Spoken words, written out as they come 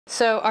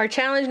So our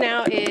challenge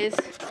now is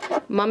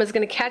Mama's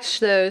gonna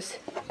catch those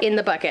in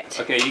the bucket.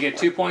 Okay, you get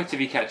 2 points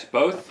if you catch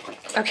both.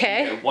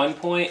 Okay. You get 1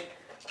 point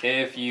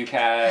if you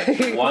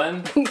catch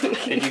one.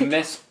 If you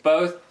miss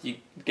both, you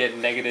get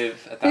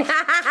negative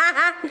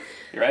 1,000.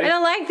 You ready? I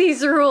don't like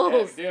these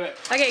rules. Yeah, do it.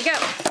 Okay, go.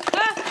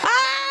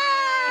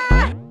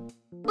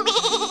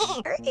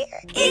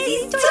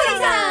 Izzy's toy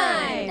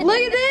time! Look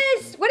at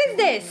this. What is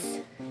this?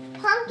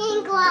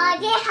 Pumpkin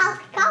garage,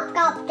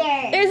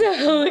 helicopter. There's a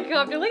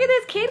helicopter. Look at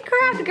this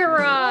KidKraft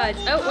garage.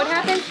 Oh, what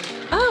happened?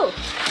 Oh,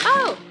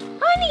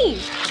 honey,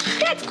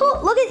 that's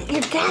cool. Look at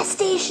your gas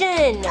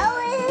station.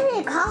 Oh, it's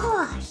a car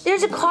wash.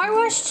 There's a car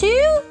wash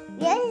too?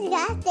 Yes, it's a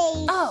gas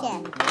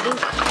station.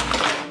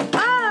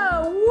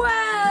 Oh,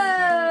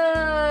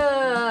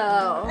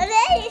 wow. And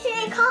then it's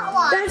a car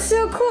wash. That's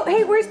so cool.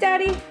 Hey, where's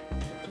Daddy?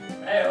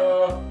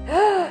 Hey-oh.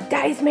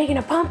 Daddy's making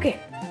a pumpkin.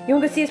 You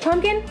wanna go see his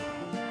pumpkin?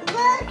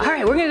 All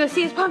right, we're gonna go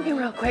see his pumpkin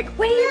real quick.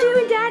 What are you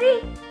doing,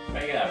 Daddy?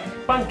 Make a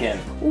pumpkin.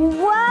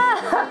 Whoa!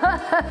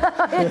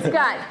 It's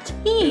got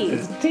teeth.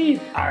 His teeth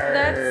are.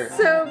 That's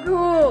so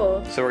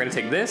cool. So we're gonna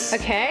take this.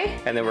 Okay.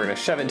 And then we're gonna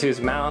shove it into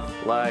his mouth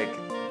like.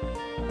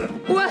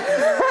 What?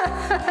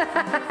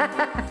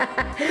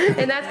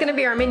 And that's gonna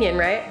be our minion,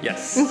 right?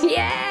 Yes.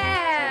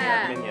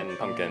 Yeah! Minion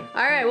pumpkin.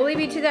 All right, we'll leave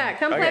you to that.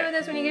 Come play Okay. with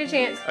us when you get a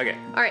chance. Okay.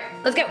 All right,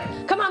 let's go.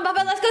 Come on,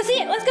 Bubba, let's go see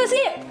it. Let's go see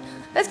it.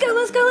 Let's go,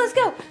 let's go, let's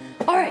go.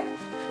 All right.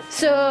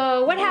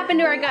 So what happened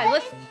to our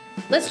guy?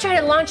 Let's try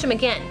to launch him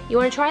again. You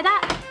want to try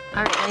that?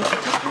 All right.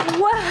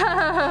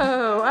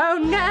 Whoa! Oh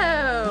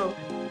no!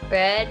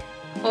 Red,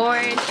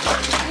 orange.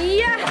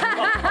 Yeah!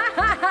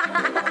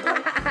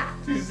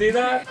 Did you see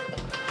that?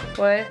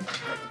 1,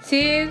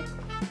 2, 3.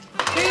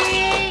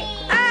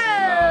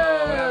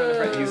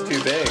 Oh! He's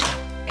too big.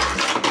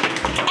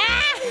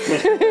 Ah!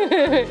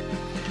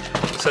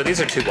 So these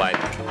are too wide.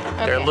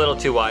 They're a little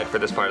too wide for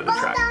this part of the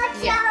track.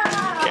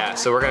 Yeah,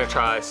 so we're gonna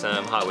try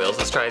some Hot Wheels.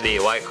 Let's try the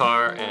white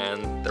car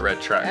and the red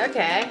truck.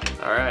 Okay.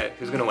 All right,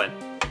 who's gonna win?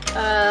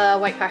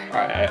 White car. All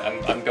right,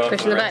 I'm going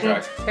Pushing for the the red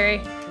button. truck.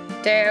 3,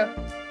 2,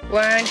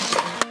 1.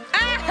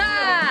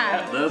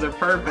 Aha! Those are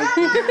perfect.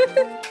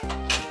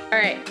 All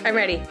right, I'm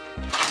ready.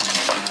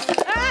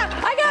 Ah!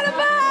 I got a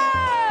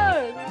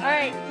bone! All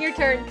right, your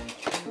turn.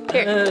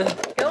 Here,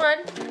 go on.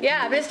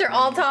 Yeah, Mr.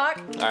 All Talk.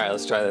 All right,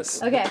 let's try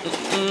this. Okay.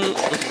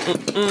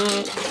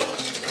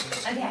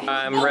 Okay.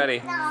 I'm ready.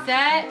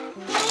 Set.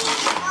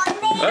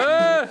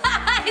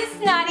 It's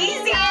not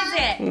easy, is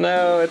it?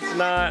 No, it's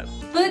not.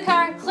 Blue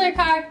car, clear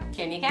car.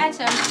 Can you catch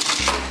him?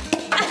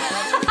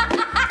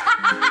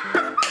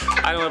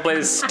 I don't want to play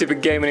this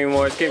stupid game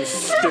anymore. This game's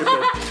stupid.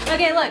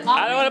 Okay, look.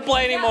 I don't want to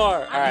play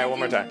anymore. All right, one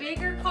more time.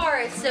 Bigger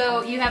cars,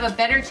 so you have a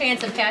better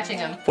chance of catching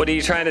them. What are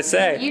you trying to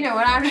say? You know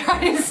what I'm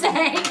trying to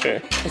say.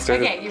 Okay, let's try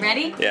Okay, you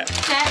ready? Yeah.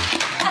 Set.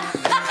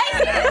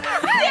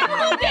 I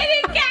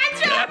didn't catch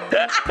him.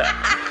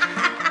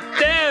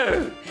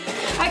 Dude!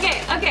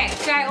 Okay,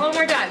 try it one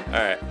more time. All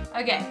right.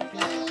 Okay.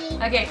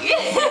 Okay,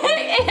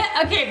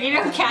 if you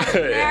don't catch it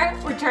there,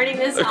 we're turning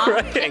this off.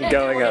 Right, and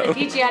going we're up. gonna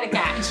teach you how to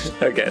catch.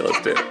 Okay, let's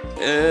do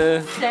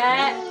it.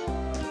 Set.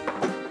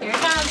 Here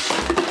it comes.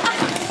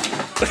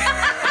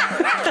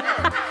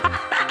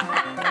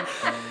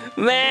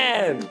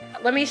 Man!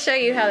 Let me show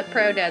you how the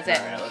pro does it.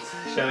 All right, let's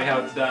show me how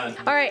it's done.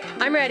 All right,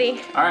 I'm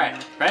ready. All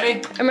right,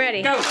 ready? I'm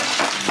ready. Go!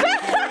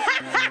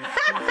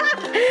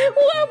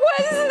 What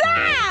was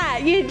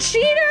that? You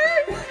cheater!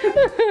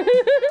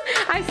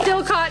 I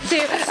still caught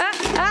two.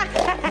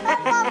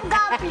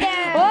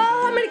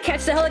 Oh, I'm gonna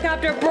catch the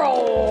helicopter,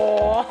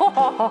 bro.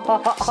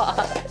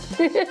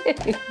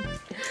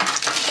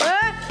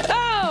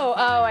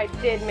 Oh, I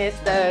did miss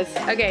those.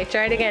 Okay,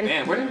 try it again.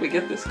 Man, where did we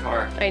get this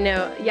car? I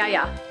know.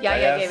 Yaya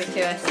gave it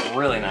to us.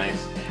 Really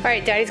nice. All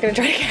right, Daddy's gonna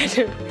try to catch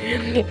him.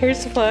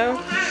 Here's Flo,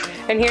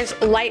 and here's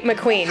Light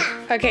McQueen.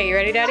 Okay, you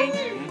ready, Daddy?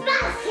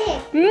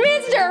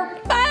 Mr.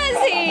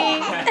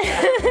 Fuzzy!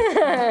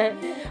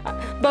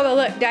 Bubba,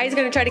 look, Daddy's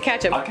gonna try to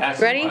catch him. I'll catch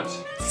him. Ready,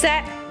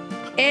 set,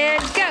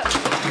 and go.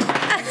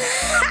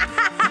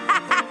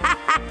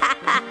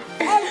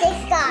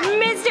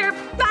 Mr.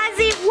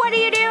 Fuzzy, what are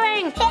you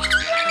doing?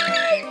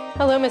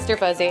 Hello, Mr.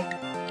 Fuzzy.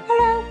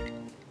 Hello.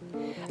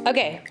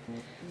 Okay,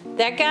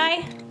 that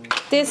guy,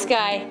 this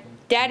guy,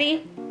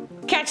 Daddy,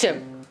 catch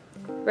him.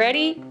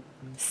 Ready,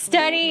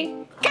 steady,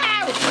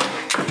 go!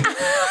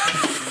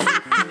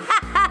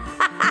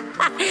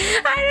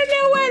 I don't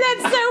know why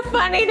that's so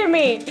funny to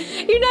me.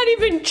 You're not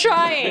even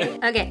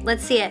trying. Okay,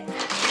 let's see it.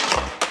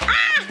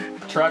 Ah!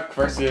 Truck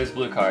versus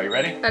blue car. You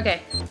ready?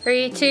 Okay,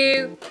 3,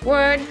 2,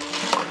 1.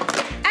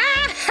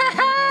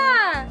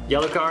 Ah!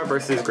 Yellow car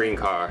versus green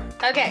car.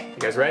 Okay, You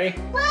guys ready? 2,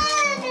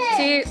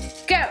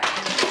 go.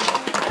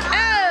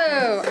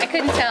 Oh, I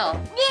couldn't tell.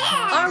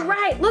 Yeah. All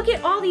right, look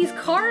at all these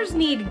cars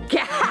need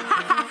gas.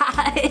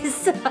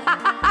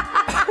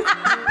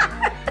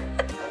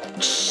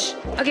 Shh.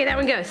 Okay, that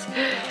one goes.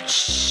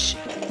 Shh.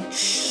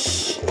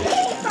 Shh.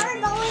 We're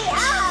going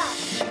up.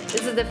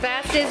 This is the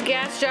fastest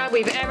gas job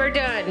we've ever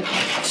done.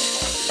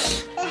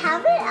 Shh.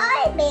 have an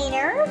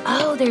elevator.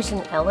 Oh, there's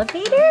an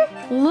elevator?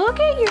 Look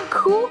at your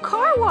cool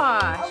car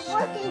wash.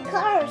 Working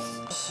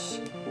cars.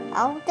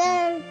 All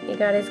done. He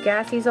got his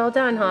gassies all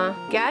done, huh?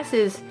 Gas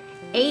is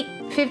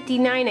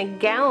 $8.59 a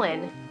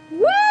gallon.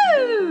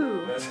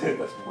 Woo! That's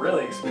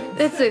really expensive.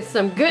 This is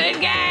some good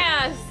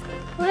gas.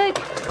 Look,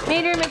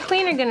 Mater and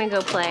McQueen are gonna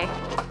go play.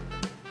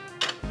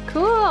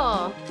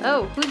 Cool.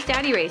 Oh, who's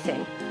Daddy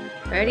racing?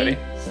 Ready?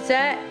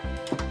 Set,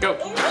 go.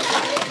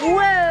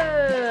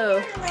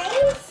 Whoa!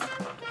 Race.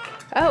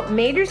 Oh,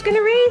 Mater's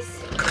gonna race?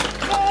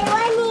 They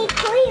want me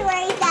to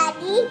race,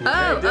 Daddy.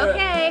 Oh,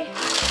 okay.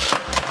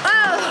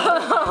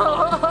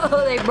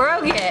 Oh, they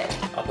broke it.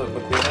 I'll put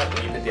McQueen up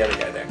and you put the other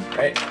guy there,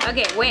 right?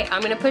 Okay, wait,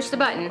 I'm gonna push the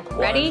button.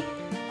 Ready?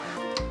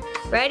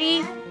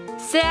 Ready,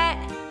 set,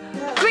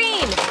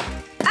 green.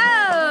 That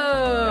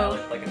Oh!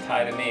 looked like a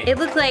tie to me. It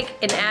looked like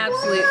an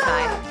absolute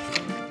tie.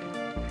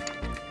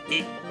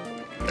 It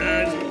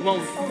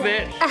won't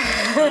fit.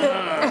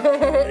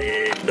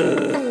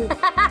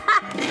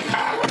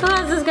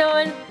 How's this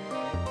going?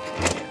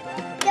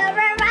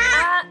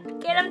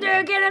 Get him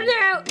through, get him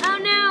through. Oh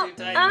no,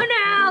 oh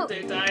no.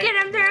 Too tight. Get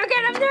him through,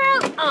 get him through.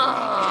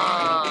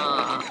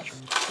 Oh.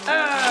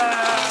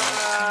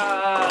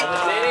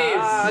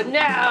 Oh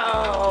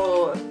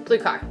no. Blue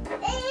car.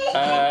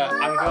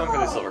 I'm going for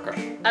the silver car.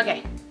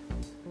 Okay.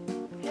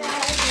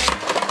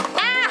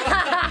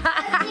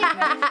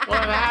 What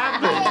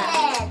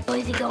happened? Oh,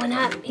 is he going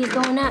up? He's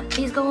going up.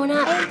 He's going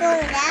up. I'm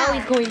going Oh, down.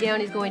 he's going down.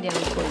 He's going down.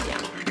 He's going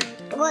down.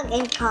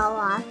 Working car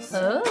wash.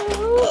 Oh,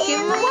 give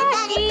him a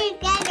Daddy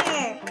wash.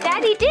 together.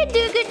 Daddy did do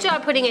a good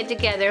job putting it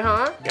together,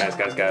 huh? Guys.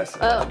 I Oh,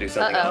 have to do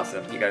something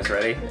awesome. You guys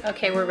ready?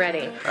 Okay, we're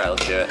ready. All right,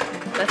 let's do it.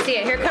 Let's see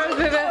it. Here comes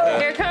Boo Boo.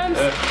 Here it comes.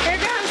 Here it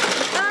comes.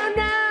 Oh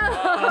no!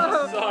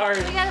 Oh,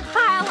 sorry. We gotta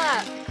pile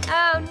up.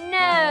 Oh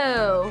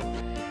no!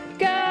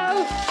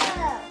 Go!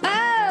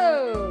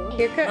 Oh!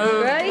 Here comes.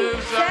 Move, Ready?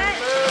 move, Set.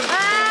 move.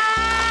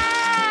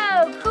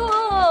 Oh!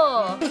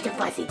 Cool! Mr.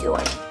 Fuzzy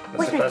doing?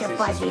 What's Mr. Fuzzy's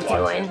Fuzzy just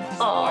doing? watching.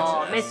 Oh,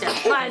 Watching us. Mr.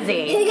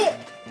 Fuzzy!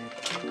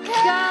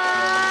 Go!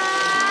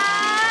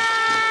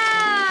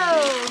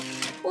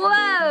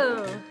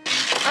 Whoa!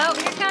 Oh,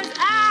 here comes.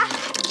 Ah!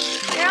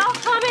 They're all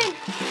coming.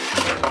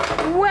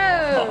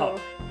 Whoa!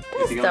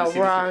 Is he going to That's see the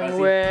Mr. wrong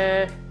Fuzzy?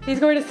 way. He's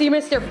going to see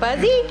Mr.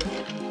 Fuzzy?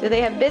 Do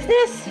they have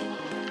business?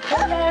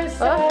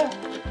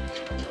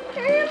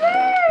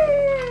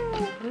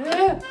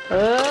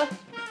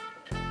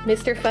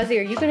 Mr. Fuzzy,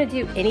 are you going to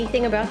do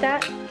anything about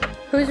that?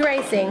 Who's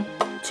racing?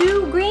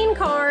 2 green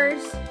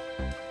cars.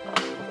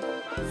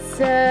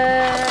 So,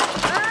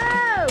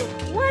 oh,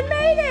 one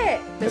made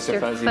it. Mr.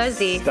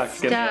 Fuzzy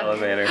stuck in the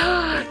elevator.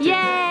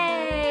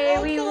 Yay!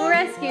 We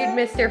rescued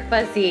Mr.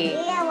 Fuzzy.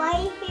 Yeah,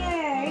 right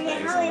here.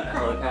 Thanks How on we that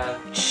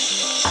put-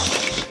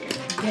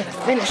 helipad. We gotta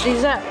finish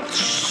these up.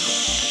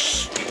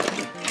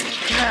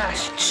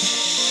 Gosh.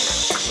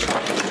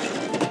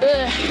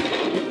 Ugh.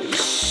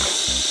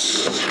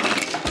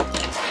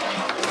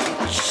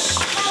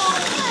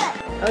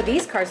 Oh,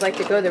 these cars like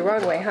to go the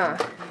wrong way, huh?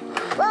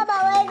 Baba,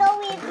 we're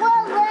going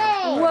one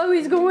way. Whoa,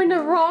 he's going the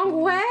wrong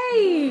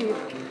way.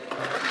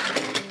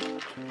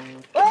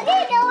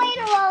 We're going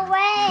the wrong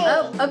way.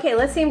 Oh, okay,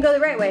 let's see him go the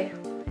right way.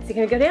 Is he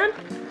gonna go down?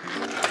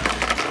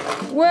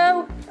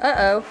 Whoa,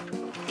 uh-oh.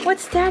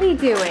 What's Daddy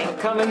doing?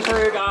 Coming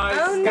through, guys.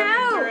 Oh Coming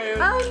no! through.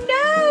 Oh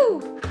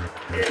no!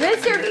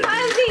 Mr.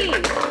 Fuzzy!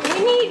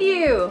 We need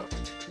you!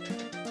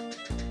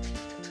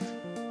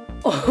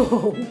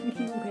 Oh,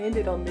 you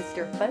landed on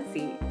Mr.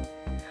 Fuzzy.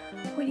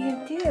 What are you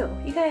gonna do?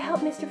 You gotta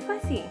help Mr.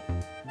 Fuzzy.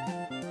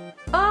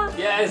 Oh!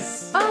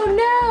 Yes. Oh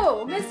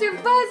no! Mr.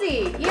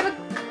 Fuzzy! You have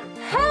a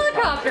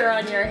helicopter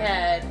on your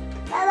head!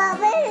 Baba,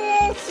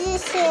 where is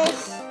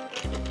this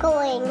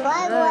going?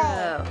 One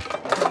way.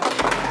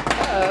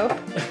 Uh-oh.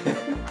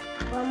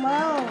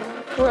 Ramon.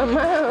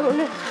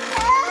 Ramon.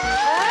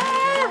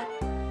 Ah!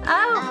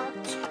 Oh!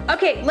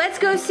 Okay, let's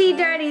go see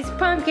Daddy's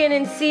pumpkin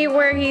and see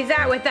where he's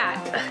at with that.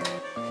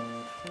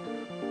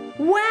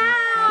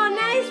 Wow,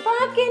 nice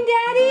pumpkin,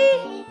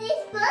 Daddy!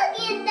 This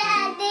pumpkin,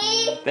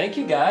 Daddy. Thank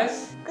you,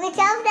 guys. Good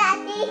job,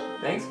 Daddy.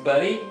 Thanks,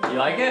 buddy. You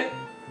like it?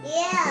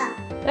 Yeah.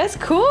 That's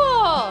cool!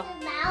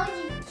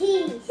 Mousy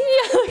teeth.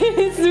 Yeah, look at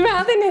his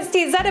mouth and his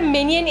teeth. Is that a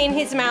minion in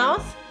his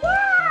mouth?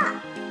 Yeah.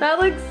 That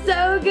looks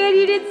so good.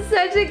 You did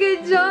such a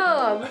good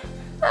job.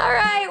 All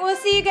right, we'll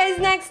see you guys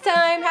next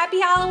time. Happy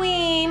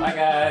Halloween. Bye,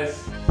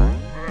 guys.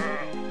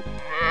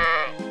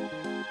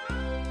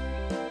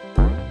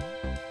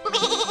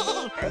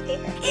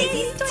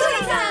 Izzy's Toy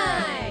Time!